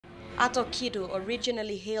Ato Kidu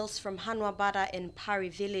originally hails from Hanwabada and Pari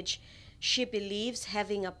village. She believes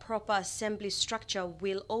having a proper assembly structure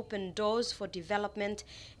will open doors for development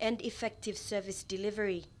and effective service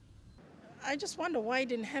delivery. I just wonder why it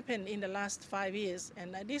didn't happen in the last 5 years,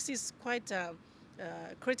 and this is quite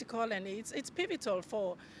critical, and it's pivotal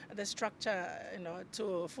for the structure,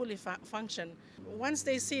 to fully function. Once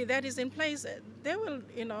they see that is in place, they will,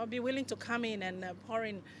 be willing to come in and pour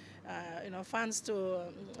in, funds to,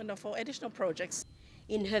 for additional projects.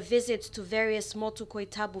 In her visits to various Motu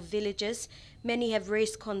Koitabu villages, many have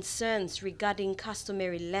raised concerns regarding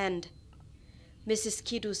customary land. Mrs.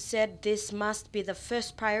 Kidu said this must be the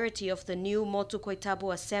first priority of the new Motu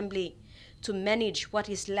Koitabu Assembly, to manage what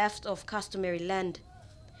is left of customary land.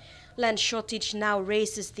 Land shortage now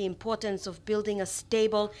raises the importance of building a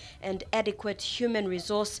stable and adequate human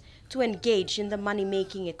resource to engage in the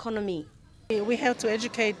money-making economy. We have to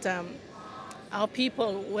educate our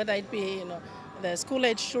people, whether it be the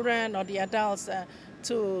school-age children or the adults,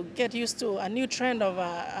 to get used to a new trend of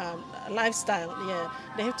lifestyle. Yeah,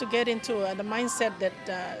 they have to get into the mindset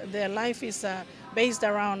that their life is based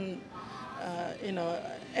around,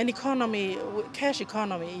 an economy, cash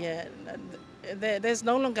economy. Yeah, there's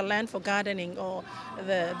no longer land for gardening or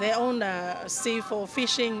their own sea for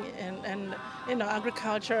fishing and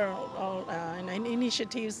agriculture or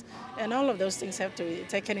initiatives, and all of those things have to be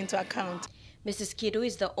taken into account. Mrs. Kidu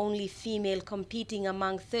is the only female competing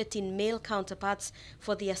among 13 male counterparts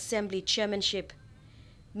for the Assembly chairmanship.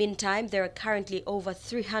 Meantime, there are currently over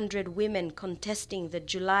 300 women contesting the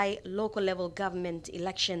July local level government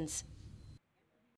elections.